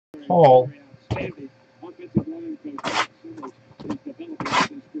tall.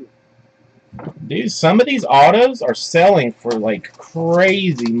 Dude, some of these autos are selling for like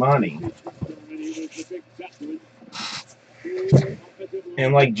crazy money.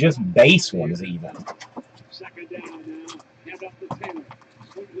 And like just base ones even. Second down now. Hand up to Taylor.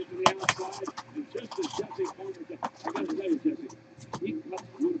 Swings it to the outside. And just as Jesse corners it, I gotta tell you, Jesse, he cuts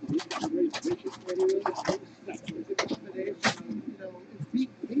beautiful. He's got a great vision.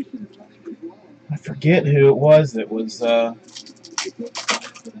 I forget who it was that was the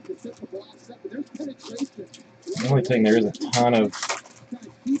only thing, there is a ton of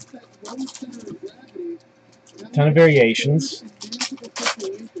variations.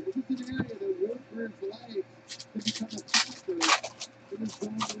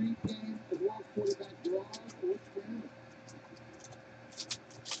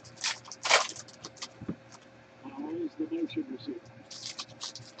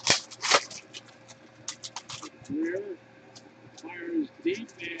 Fires deep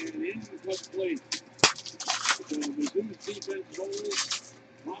and incomplete. So Mizzou's defense holds.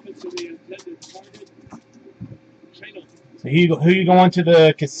 Robinson, the intended target. So who you going to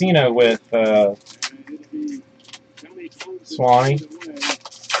the casino with, Swanee?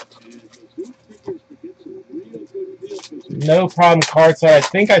 No problem, Cardside. I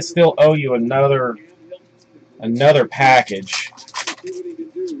think I still owe you another package.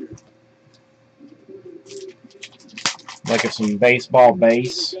 Like of some baseball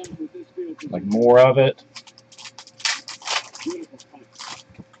base. Like more of it.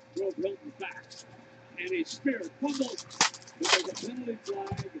 And a spirit fumbles. There's a penalty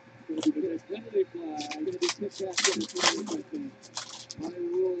flag. There's a penalty flag. Going to be kicked out to the team, I think. By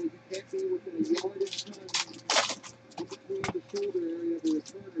rule, you can't be within a yard in front in between the shoulder area of the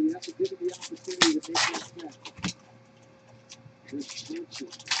returner. You have to give him the opportunity to make that catch. Chris Johnson,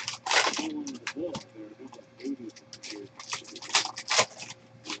 ball on the ball there, number 80.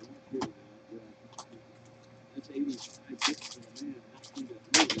 That's 85 for the man.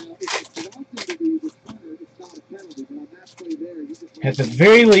 At the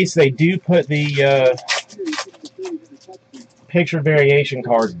very least, they do put the picture variation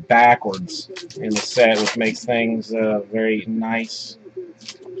cards backwards in the set, which makes things very nice.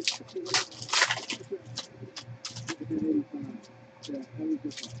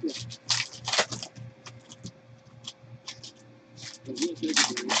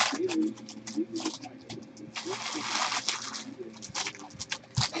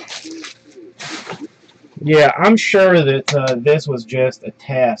 Yeah, I'm sure that this was just a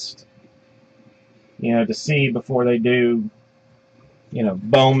test, you know, to see before they do, you know,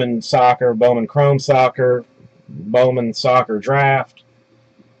 Bowman Soccer, Bowman Chrome Soccer, Bowman Soccer Draft,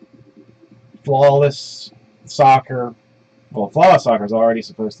 Flawless Soccer. Well, Flawless Soccer is already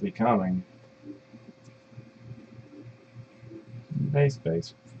supposed to be coming. Base.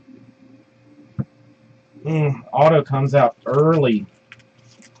 Auto comes out early.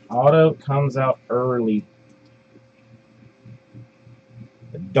 Auto comes out early.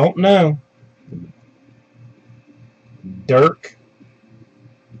 I don't know. Dirk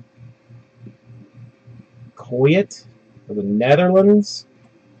Kuyt for the Netherlands?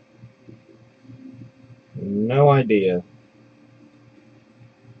 No idea.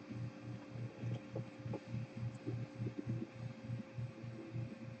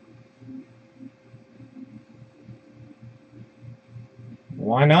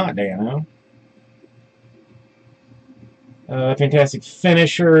 Why not, Dano? Fantastic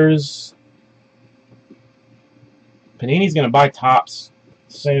finishers. Panini's going to buy tops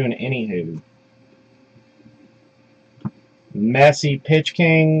soon, anywho. Messi Pitch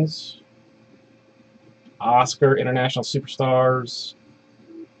Kings. Oscar International Superstars.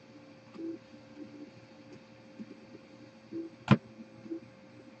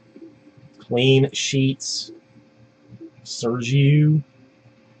 Clean Sheets. Sergio.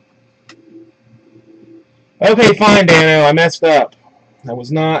 Okay, fine, Dano. I messed up. I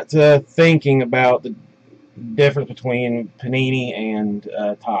was not thinking about the difference between Panini and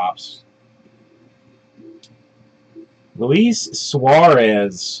Topps. Luis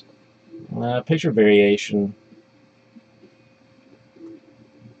Suarez. Picture variation.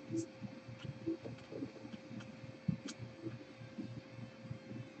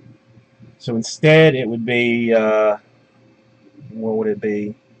 So instead, it would be, what would it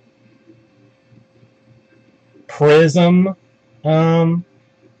be? Prism.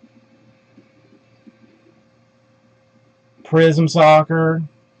 Prism Soccer.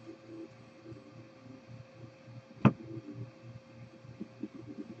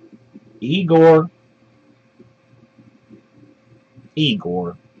 Igor.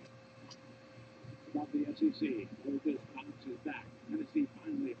 of the SEC. Ole Miss bounces back. Tennessee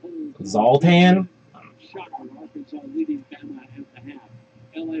finally holds. Zoltan. Shocker, Arkansas leading Bama at the half.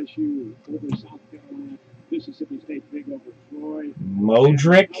 LSU over South Carolina. Mississippi State big over Troy.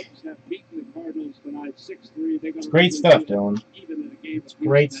 Modric. Cubs have beaten the Cardinals tonight 6-3. It's great stuff, Dylan. It's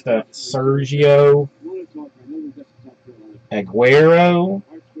great stuff. Sergio Aguero.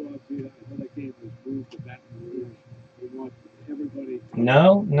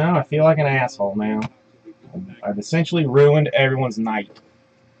 No, I feel like an asshole now. I've essentially ruined everyone's night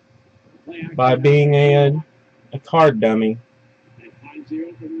by being a card dummy.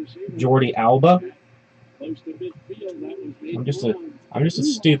 Jordi Alba. I'm just a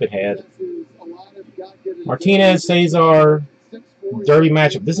stupid head. Martinez Cesar Derby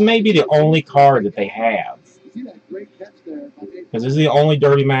matchup. This may be the only card that they have, because this is the only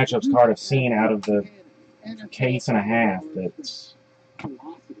Derby matchups card I've seen out of the case and a half. That's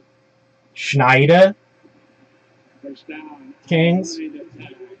Schneider Kings.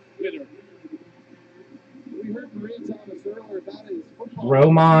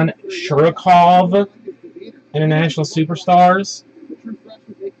 Roman Shurikov, International Superstars.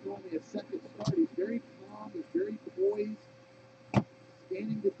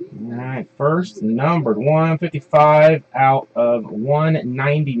 Alright, first numbered 155 out of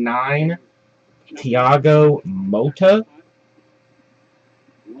 199. Thiago Motta.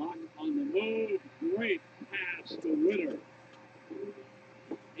 Lock on the move. Great pass to Witter.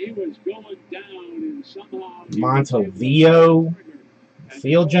 He was going down and somehow Montevideo.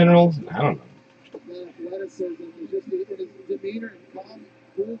 Field Generals. I don't know.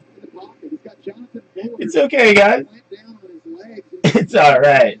 It's okay, guys. It's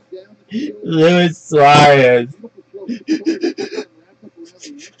alright. Luis Suarez.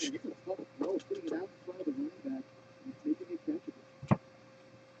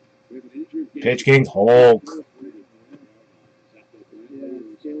 Pitch Kings Hulk.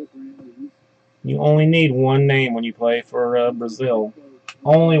 You only need one name when you play for Brazil.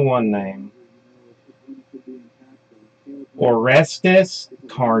 Only one name. Orestes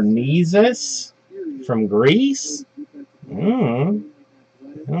Karnizis from Greece? I don't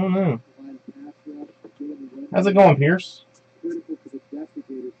know. How's it going, Pierce?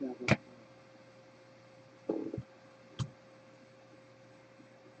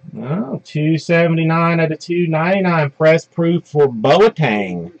 Oh, 279 out of 299 press proof for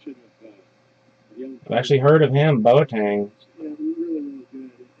Boateng. I've actually heard of him, Boateng.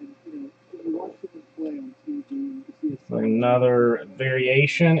 Another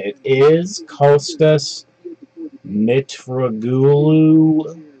variation. It is Kostas Mitroglou.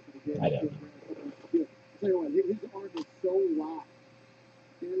 I don't know.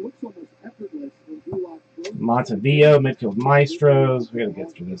 Montevideo, midfield maestros. We gotta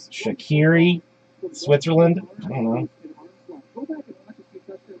get through this. Shaqiri, Switzerland. I don't know.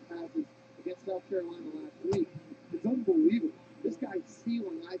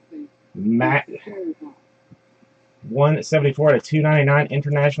 Matt. 174 out of 299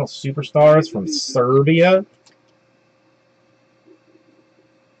 international superstars from Serbia.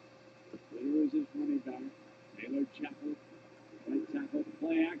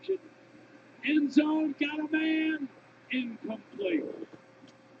 Play action. End zone, got a man. Incomplete.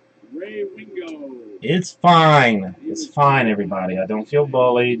 Ray Wingo. It's fine. It's fine, everybody. I don't feel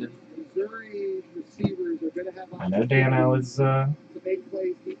bullied. I know Dano is I.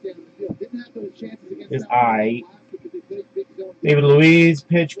 David Luiz,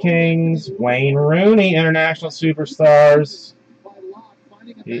 Pitch Kings. Wayne Rooney, international superstars.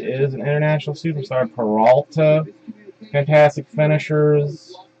 He is an international superstar. Peralta. Fantastic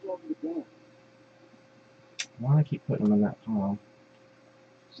finishers. Why do I keep putting them in that pile?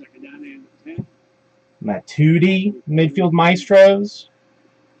 Matuidi, midfield maestros.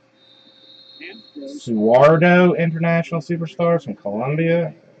 Suardo, international superstars from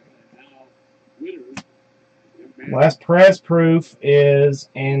Colombia. Last press proof is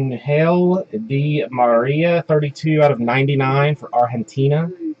Angel Di Maria, 32 out of 99 for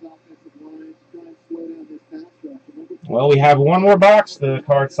Argentina. Well, we have one more box to the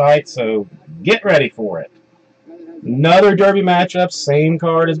card site, so get ready for it. Another Derby matchup, same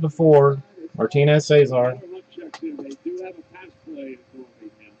card as before. Martinez Cesar.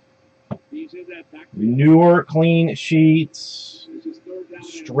 Newer clean sheets.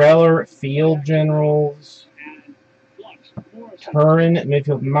 Streller Field Generals. Turin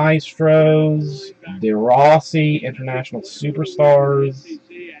Midfield Maestros. De Rossi International Superstars.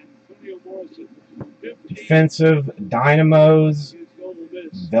 Defensive Dynamos.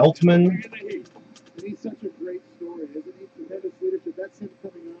 Veltman.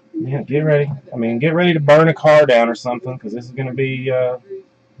 Yeah, get ready. I mean, get ready to burn a car down or something, because this is going to be,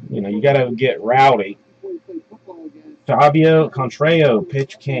 you know, you got to get rowdy. Fabio Contrario,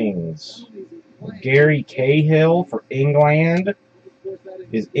 Pitch Kings. Gary Cahill for England.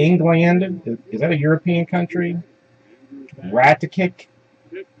 Is that a European country? Ratajkowski,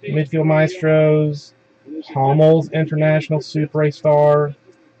 Midfield Maestros. Hummels, International Superstar.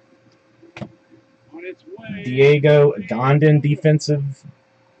 Diego Gondon, Defensive.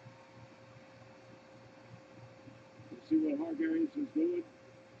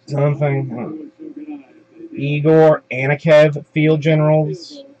 Something. Igor Anakev, Field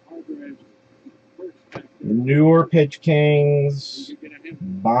Generals. Newer Pitch Kings.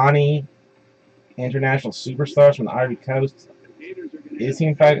 Bonnie, International Superstars from the Ivory Coast. Is he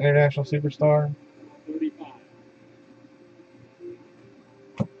in fact an international superstar?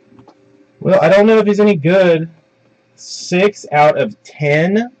 Well, I don't know if he's any good. 6 out of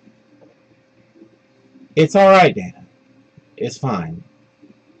 10. It's alright, Dana. It's fine.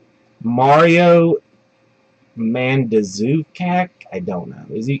 Mario Mandzukic? I don't know.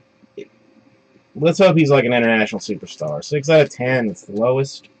 Is he? Let's hope he's like an international superstar. 6 out of 10. It's the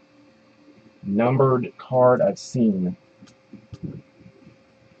lowest numbered card I've seen.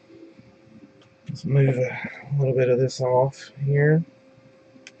 Let's move a little bit of this off here.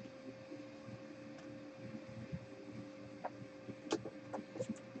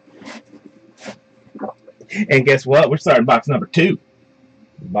 And guess what? We're starting box number 2.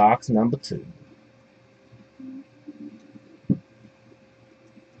 Box number 2.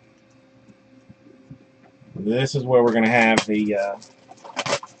 This is where we're going to have the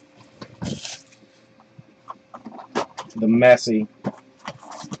messy.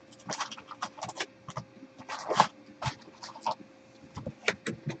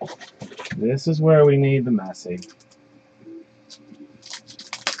 This is where we need the messy.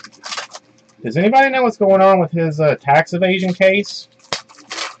 Does anybody know what's going on with his tax evasion case?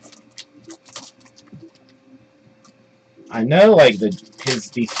 I know, like,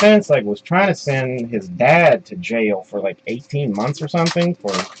 his defense, like, was trying to send his dad to jail for, like, 18 months or something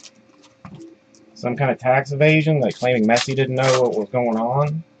for some kind of tax evasion, like, claiming Messi didn't know what was going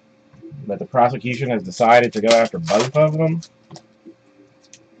on. But the prosecution has decided to go after both of them.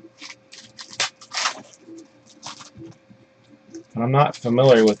 I'm not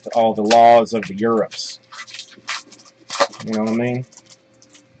familiar with all the laws of the Europes. You know what I mean?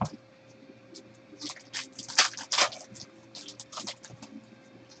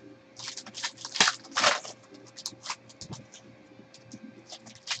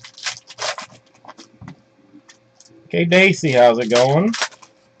 Okay, Daisy, how's it going?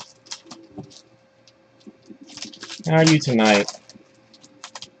 How are you tonight?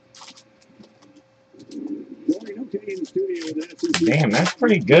 Damn, that's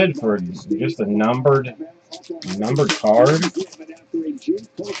pretty good for just a numbered card.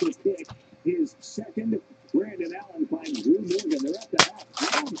 His second, Brandon Allen finds Drew Morgan. They're up to half.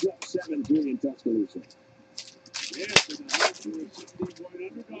 Rams up 7-3 in Tuscaloosa. Yes, and the Hawks were a 16-point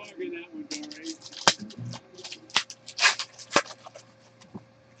underdog in that one, Dory.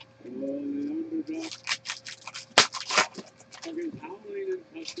 Oh, the underdog. Okay, howling in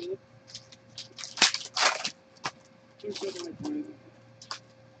Tuscaloosa.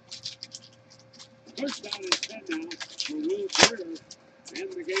 First down and 10 now for Will Greer and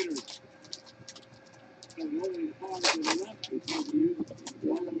the Gators. Rolling hard to the left because he uses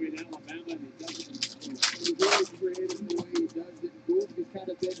following Alabama and he doesn't. He's very creative the way he does it. He's kind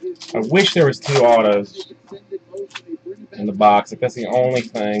of been his. I wish there was 2 autos in the box. If that's the only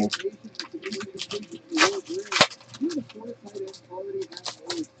thing.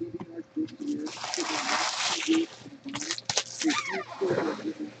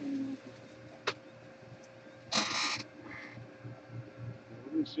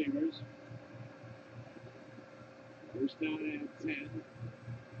 Receivers. First down at 10.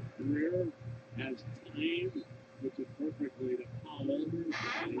 Greer has time, which is perfectly to Powell.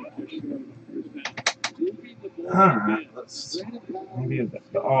 Alright, let's maybe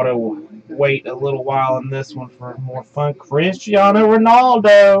the auto will wait a little while in this one for more fun. Cristiano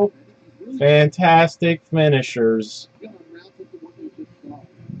Ronaldo. Fantastic finishers.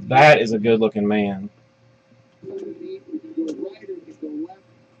 That is a good looking man.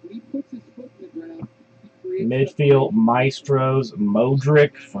 Midfield Maestros,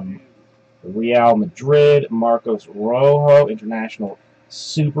 Modric from Real Madrid, Marcos Rojo, International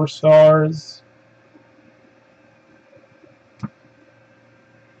Superstars.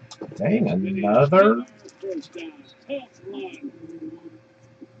 Dang,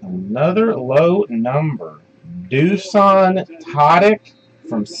 another low number. Dusan Tadic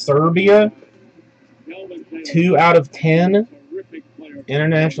from Serbia. 2 out of 10.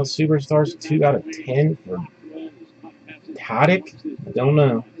 International Superstars, 2 out of 10 for Tadic? I don't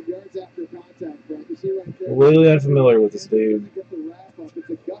know. Really unfamiliar with this dude.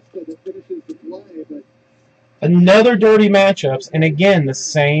 Another dirty matchups, and again, the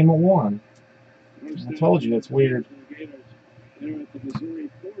same one. I told you, it's weird.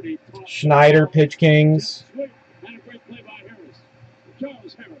 Schneider, Pitch Kings.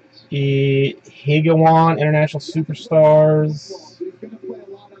 Higawan, International Superstars.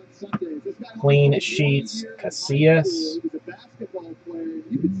 Clean Sheets, Casillas.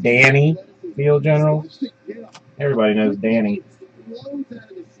 Danny, Field Generals. Everybody knows Danny.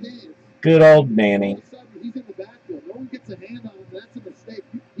 Good old Danny.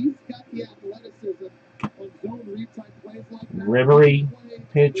 Ribery,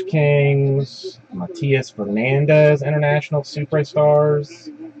 Pitch Kings. Matias Fernandez, International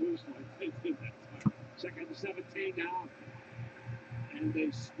Superstars.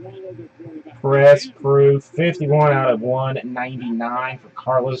 Press Crew, 51 out of 199 for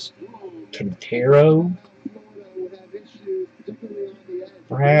Carlos Quintero.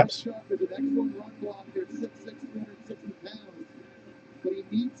 Perhaps.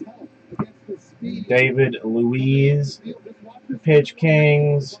 David Luiz, Pitch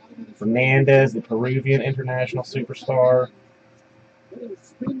Kings. Fernandez, the Peruvian International Superstar.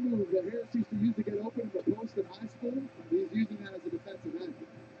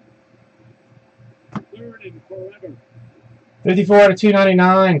 Third and forever. 54 out of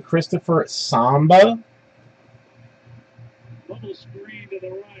 299, Christopher Samba. Bubble screen to the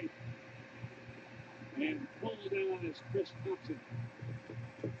right. And pull down is Chris Thompson.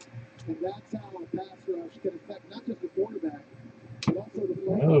 And that's how a pass rush can affect not just the quarterback, but also the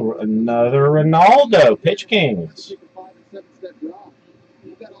player. Oh, another Ronaldo, Pitch Kings.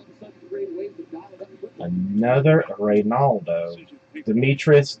 Another Ronaldo.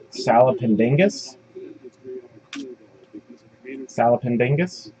 Demetris Salapindingas.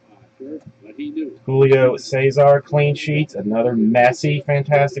 Julio Cesar, Clean Sheets. Another Messi,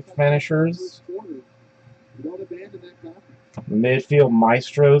 Fantastic Finishers. Midfield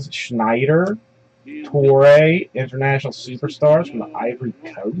Maestros, Schneider. Torre, International Superstars from the Ivory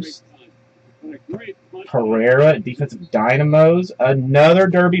Coast. Pereira, Defensive Dynamos. Another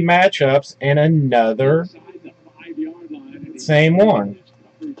Derby matchups and another same one.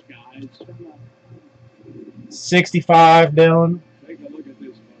 65, Dylan. Take a look at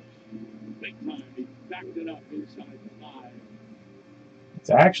this, big time. He backed it up inside the 5. It's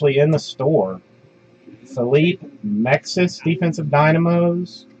actually in the store. Philippe Mexis, Defensive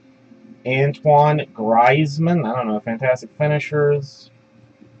Dynamos. Antoine Griezmann, I don't know, Fantastic Finishers.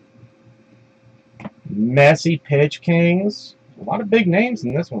 Messi, Pitch Kings. A lot of big names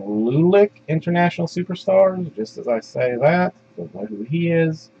in this one. Lulick, International Superstars, just as I say that. Don't know who he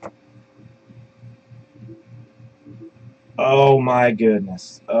is. Oh my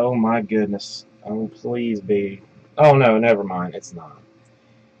goodness. Oh my goodness. Oh, please be. Oh no, never mind. It's not.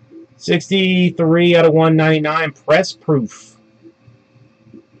 63 out of 199. Press Proof.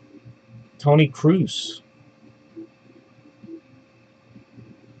 Tony Cruz.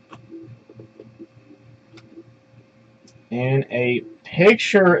 And a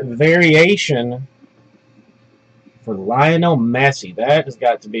picture variation for Lionel Messi. That has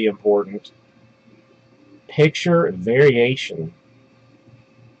got to be important. Picture variation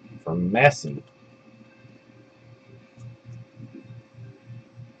for Messi.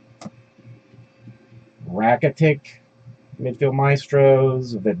 Rakitic, Midfield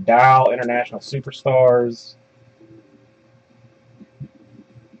Maestros. Vidal, International Superstars.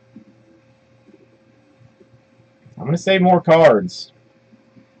 I'm going to say more cards.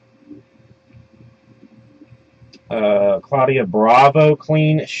 Claudia Bravo,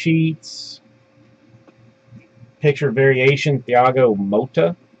 Clean Sheets. Picture variation, Thiago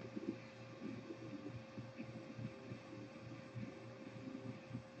Mota.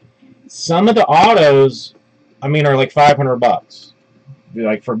 Some of the autos, I mean, are like $500.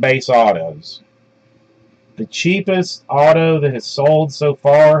 Like for base autos. The cheapest auto that has sold so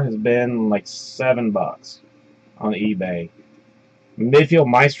far has been like $7 on eBay. Midfield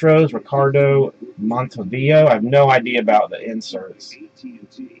Maestros, Ricardo Montevideo. I have no idea about the inserts.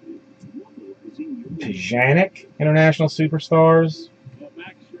 Pjanic, International Superstars.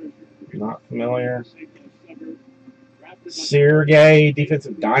 Not familiar. Sergey,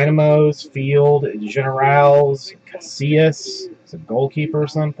 Defensive Dynamos. Field Generals. Casillas. It's a goalkeeper or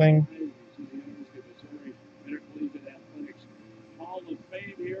something.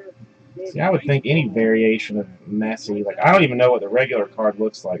 See, I would think any variation of Messi, like, I don't even know what the regular card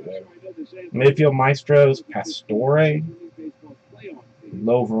looks like, though. Midfield Maestros, Pastore,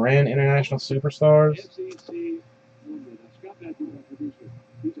 Lovren, International Superstars.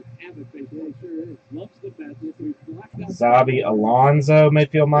 Zabi Alonso,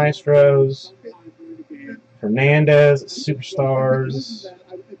 Midfield Maestros. Hernandez, Superstars.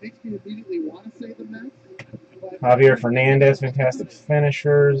 Javier Fernandez, Fantastic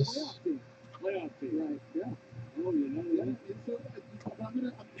Finishers.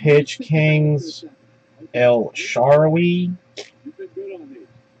 Pitch Kings, El Shaarawy.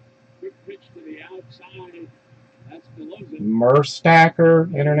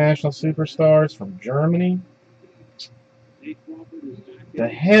 Merstacker, International Superstars from Germany. The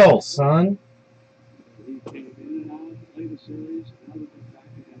hell, son?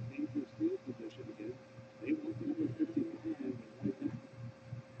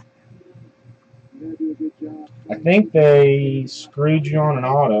 I think they screwed you on an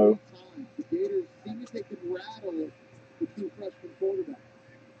auto.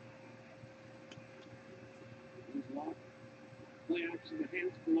 Play action, the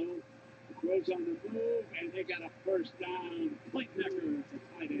hands below. Throws on the move, and they got a first down. Playmaker for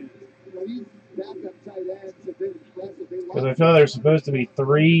tight end. These backup tight ends have been impressive. Because I feel there's supposed to be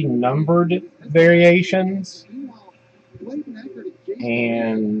 3 numbered variations.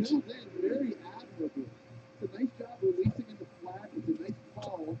 And very admirable. It's a nice job releasing in the flat. It's a nice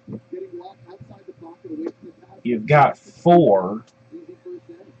call. Getting locked outside the pocket away from the pass. you've got 4. Easy first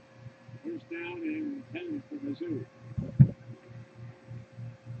down. First down and 10 for Mizzou.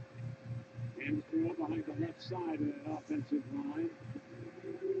 And throw behind the left side of that offensive line.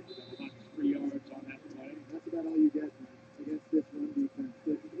 About 3 yards on that play. That's about all you get against this run defense.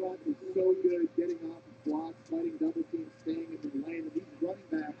 The front is so good, getting off the blocks, fighting double teams, staying in the lane. And these running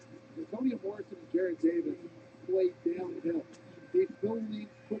backs, Antonio Morrison and Jared Davis, play downhill. They fill lanes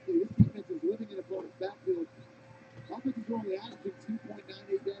quickly. This defense is living in opponent's backfield. Offenses are only averaging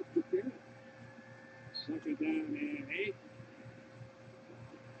 2.98 yards per carry. Second down and 8.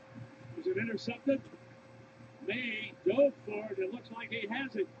 Is it intercepted? May dove for it. It looks like he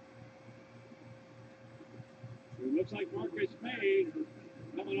has it. It looks like Marcus May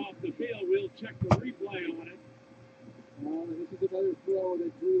coming off the field. We'll check the replay on it. This is another throw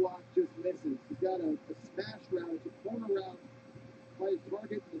that Drew Lock just misses. He's got a smash route, it's a corner route by his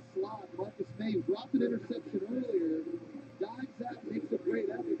target in the slot. Marcus May dropped an interception earlier. Dives out, makes a great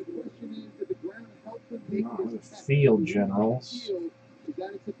effort. The question is, did the ground help him make this catch? Field Generals. Is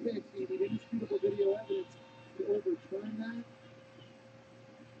that it's a pick? You need indisputable video evidence to overturn that.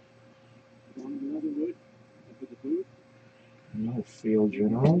 Donovan Leatherwood up at the booth. No Field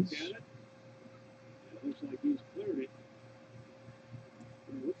Generals. It looks like he's cleared it.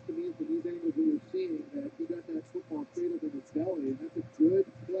 It looks to me from these angles we were seeing that he got that football cradled in his belly, and that's a good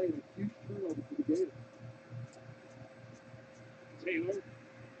play and a huge turnover for the Gators. Taylor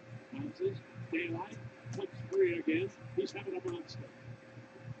bounces. Daylight comes free again. He's having a monster.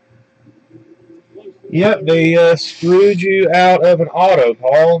 Yep, they screwed you out of an auto,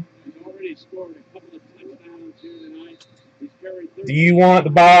 Paul. He's already scored a couple of touchdowns here tonight. He's carried. Do you want the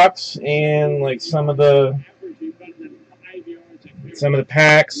box and like some of the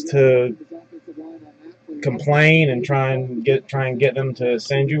packs to complain and try and get them to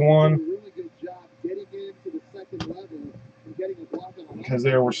send you one? Because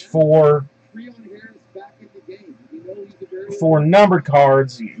there was 4 numbered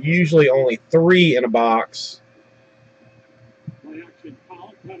cards, usually only 3 in a box.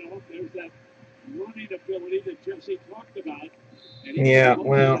 Yeah,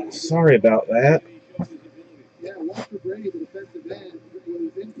 well, sorry about that. Yeah, Walter Brady, the defensive end,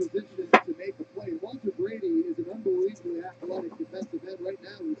 was in position to make a play. Walter Brady is an unbelievably athletic defensive end right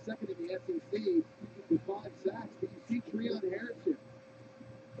now. He's second in the SEC with 5 sacks. But you see Treon Harris here.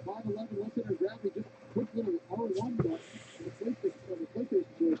 5'11", what's in her gravity? Just quick little R1 button.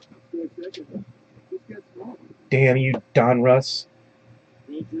 Damn you, Donruss.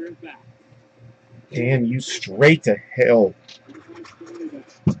 Damn you straight to hell.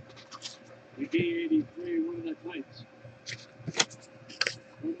 The G83, one of the tights.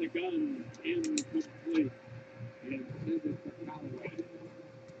 From the gun, incomplete. And send it for Callaway.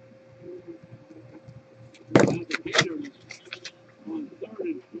 Now the Gators on 3rd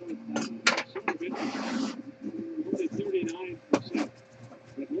and 4th down. Sort of interesting. Only 39%.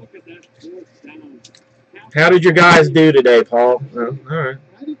 But look at that 4th down. How did your guys do today, Paul? All right.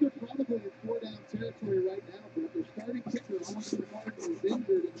 I think they're probably in 4-down territory right now, but their starting kicker, almost is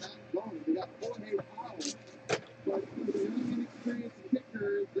injured and not going. They got Jorge Powell, but for the young, inexperienced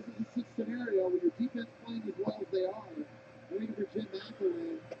kicker, this is a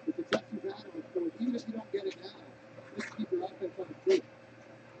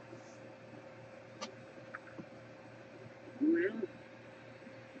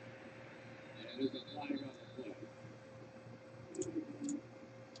There's a flag on the play.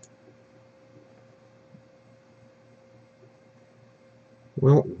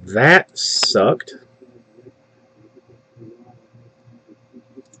 Well, that sucked.